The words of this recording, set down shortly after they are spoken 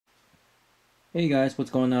Hey guys,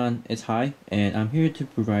 what's going on? It's Hi, and I'm here to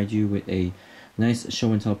provide you with a nice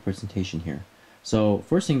show and tell presentation here. So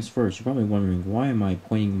first things first, you're probably wondering why am I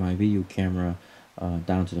pointing my video camera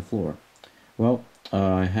down to the floor? Well,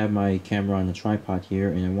 I have my camera on a tripod here,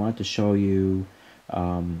 and I want to show you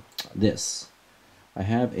this. I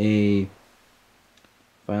have a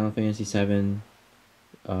Final Fantasy VII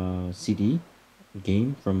CD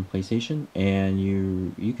game from PlayStation, and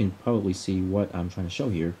you can probably see what I'm trying to show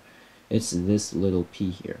here. It's this little P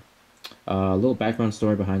here. A little background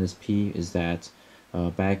story behind this P is that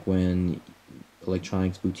back when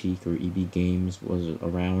Electronics Boutique or EB Games was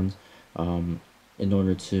around, in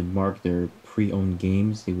order to mark their pre-owned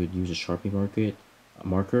games, they would use a Sharpie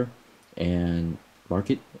marker and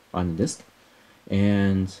mark it on the disc.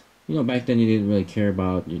 And back then you didn't really care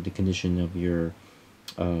about the condition of your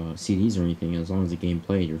CDs or anything. As long as the game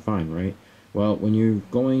played, you're fine, right? Well, when you're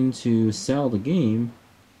going to sell the game,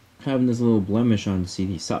 having this little blemish on the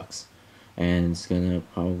CD sucks, and it's gonna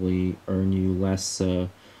probably earn you less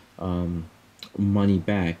money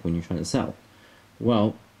back when you're trying to sell.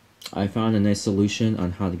 Well, I found a nice solution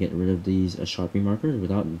on how to get rid of these Sharpie markers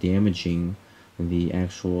without damaging the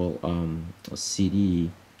actual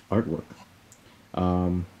CD artwork.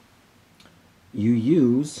 You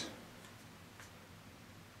use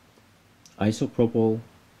isopropyl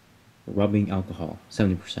rubbing alcohol,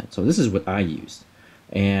 70%. So this is what I used,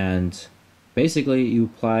 and basically you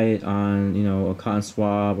apply it on a cotton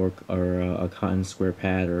swab or a cotton square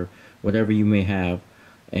pad or whatever you may have,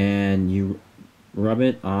 and you rub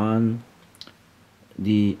it on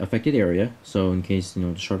the affected area, so in case the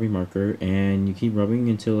Sharpie marker, and you keep rubbing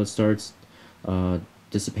until it starts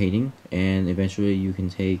dissipating, and eventually you can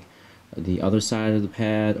take the other side of the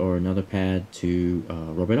pad or another pad to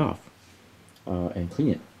rub it off and clean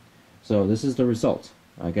it. So this is the result.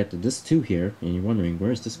 I got the disc 2 here, and you're wondering,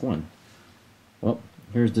 where's disc 1? Well,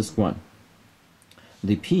 here's disc 1.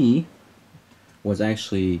 The P was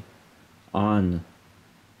actually on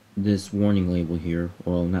this warning label here.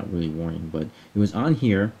 Well, not really warning, but it was on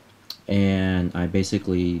here, and I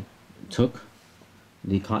basically took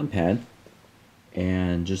the cotton pad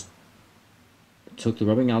and just took the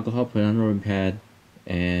rubbing alcohol, put it on the rubbing pad,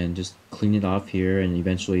 and just cleaned it off here, and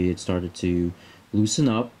eventually it started to loosen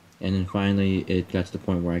up, and then finally it got to the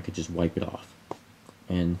point where I could just wipe it off.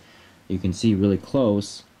 And you can see really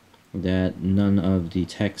close that none of the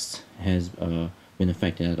text has been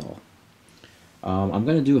affected at all. I'm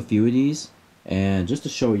going to do a few of these, and just to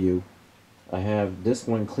show you, I have this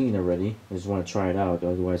one clean already. I just want to try it out,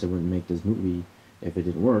 otherwise I wouldn't make this movie if it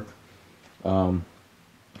didn't work.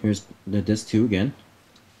 Here's the disc 2 again.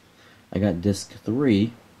 I got disc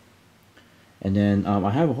 3, and then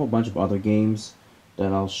I have a whole bunch of other games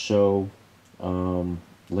that I'll show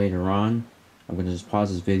later on. I'm going to just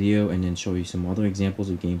pause this video and then show you some other examples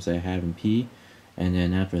of games that I have in P, and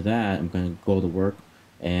then after that I'm going to go to work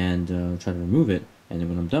and try to remove it, and then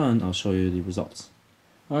when I'm done I'll show you the results.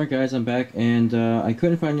 Alright guys, I'm back, and I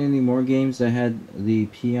couldn't find any more games that had the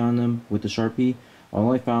P on them with the Sharpie.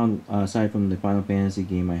 All I found, aside from the Final Fantasy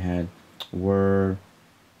game I had, were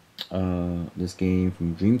this game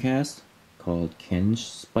from Dreamcast called Ken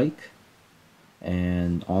Spike,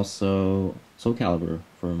 and also Soul Calibur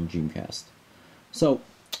from Dreamcast. So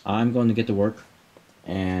I'm going to get to work,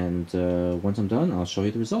 and once I'm done I'll show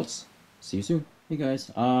you the results. See you soon. Hey guys,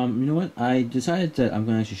 you know what? I decided that I'm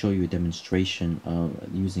going to actually show you a demonstration of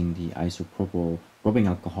using the isopropyl rubbing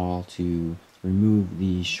alcohol to remove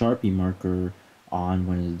the Sharpie marker on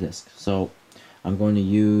one of the discs. So I'm going to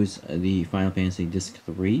use the Final Fantasy Disc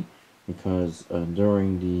 3 because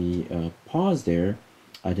during the pause there,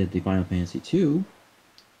 I did the Final Fantasy 2,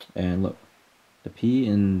 and look, the P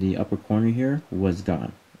in the upper corner here was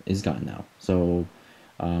gone. Is gone now. So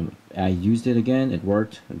I used it again. It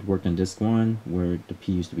worked. It worked on disc 1 where the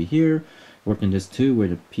P used to be here. It worked on disc 2 where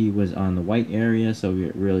the P was on the white area. So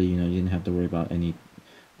it really, you didn't have to worry about any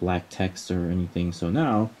black text or anything. So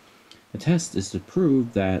now the test is to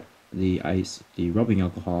prove that the rubbing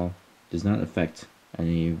alcohol does not affect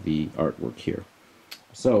any of the artwork here.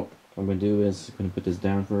 So what I'm going to do is I'm going to put this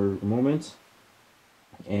down for a moment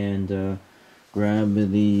and grab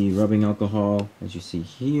the rubbing alcohol. As you see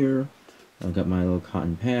here, I've got my little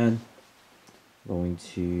cotton pad. I'm going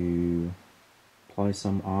to apply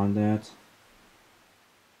some on that.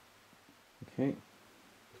 Okay.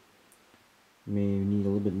 May need a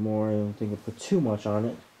little bit more. I don't think I put too much on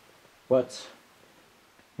it. But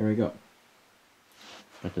here we go.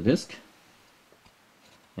 Got the disc,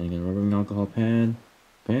 and again, rubbing alcohol pad.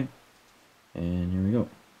 Okay, and here we go.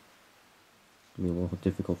 It'll be a little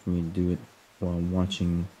difficult for me to do it while I'm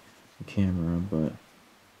watching the camera, but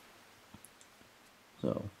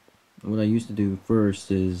So what I used to do first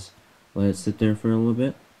is let it sit there for a little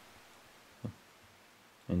bit,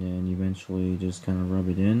 and then eventually just kind of rub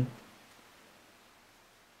it in.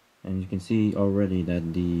 And you can see already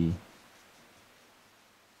that the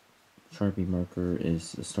Sharpie marker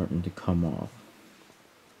is starting to come off.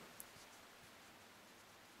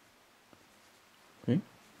 Okay.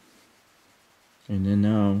 And then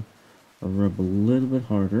now I'll rub a little bit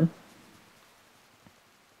harder.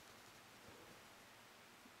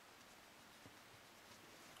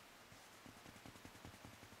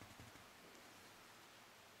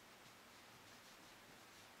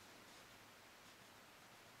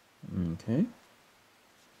 Okay.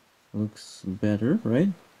 Looks better, right?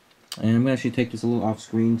 And I'm gonna actually take this a little off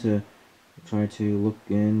screen to try to look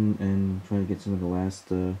in and try to get some of the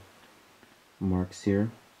last marks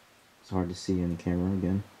here. It's hard to see in the camera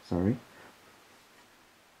again, sorry.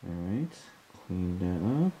 Alright, clean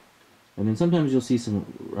that up. And then sometimes you'll see some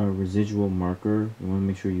residual marker. You want to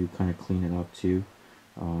make sure you kind of clean it up too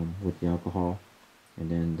with the alcohol. And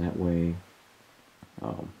then that way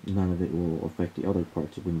none of it will affect the other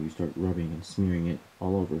parts when you start rubbing and smearing it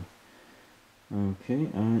all over. Okay,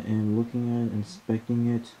 I am looking at it, inspecting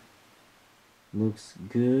it. Looks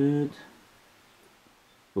good.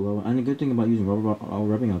 Below, and the good thing about using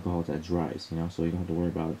rubbing alcohol is that it dries, you know, so you don't have to worry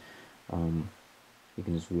about it. You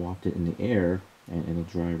can just waft it in the air and it'll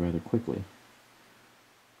dry rather quickly.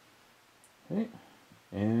 Okay,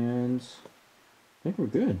 and I think we're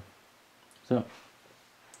good. So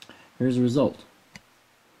here's the result.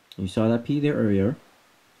 You saw that pee there earlier.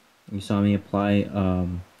 You saw me apply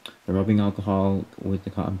the rubbing alcohol with the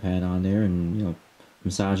cotton pad on there, and you know,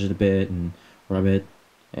 massage it a bit and rub it,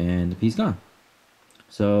 and the pee's gone.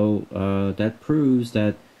 So that proves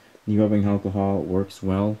that the rubbing alcohol works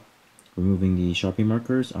well, removing the Sharpie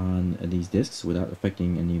markers on these discs without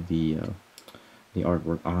affecting any of the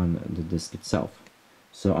artwork on the disc itself.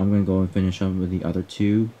 So I'm going to go and finish up with the other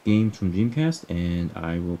two games from Dreamcast, and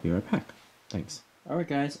I will be right back. Thanks. Alright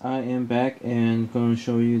guys, I am back and going to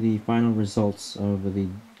show you the final results of the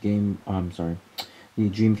game, the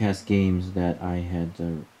Dreamcast games that I had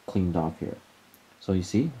cleaned off here. So you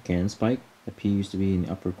see, Cannon Spike, the P used to be in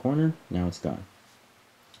the upper corner, now it's gone.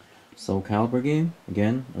 Soul Calibur game,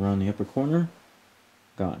 again, around the upper corner,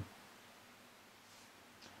 gone.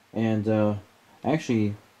 And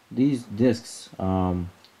actually, these discs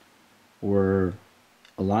were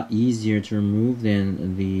a lot easier to remove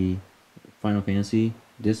than the Final Fantasy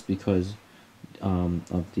disc because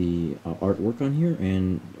of the artwork on here,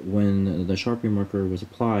 and when the Sharpie marker was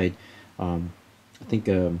applied, I think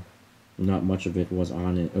not much of it was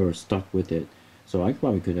on it or stuck with it, so I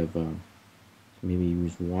probably could have maybe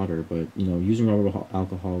used water, but you know, using rubber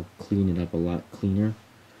alcohol cleaned it up a lot cleaner.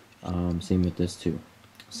 Same with this too.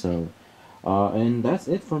 So and that's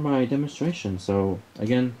it for my demonstration. So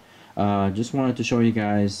again, just wanted to show you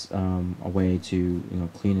guys a way to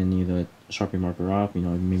clean any of the Sharpie marker off. You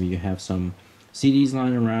know, maybe you have some CDs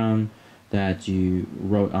lying around that you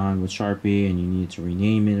wrote on with Sharpie and you need to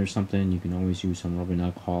rename it or something. You can always use some rubbing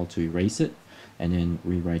alcohol to erase it and then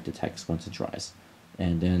rewrite the text once it dries.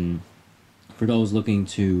 And then for those looking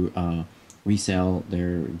to resell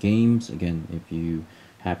their games, again, if you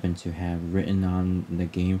happen to have written on the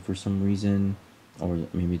game for some reason, or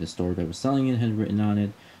maybe the store that was selling it had written on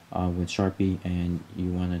it with Sharpie, and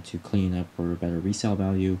you wanted to clean up for a better resale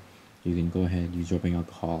value, you can go ahead and use rubbing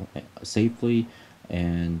alcohol safely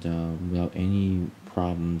and without any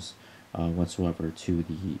problems whatsoever to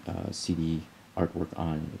the CD artwork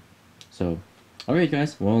on it. So, alright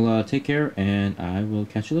guys, well take care, and I will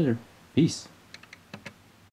catch you later. Peace.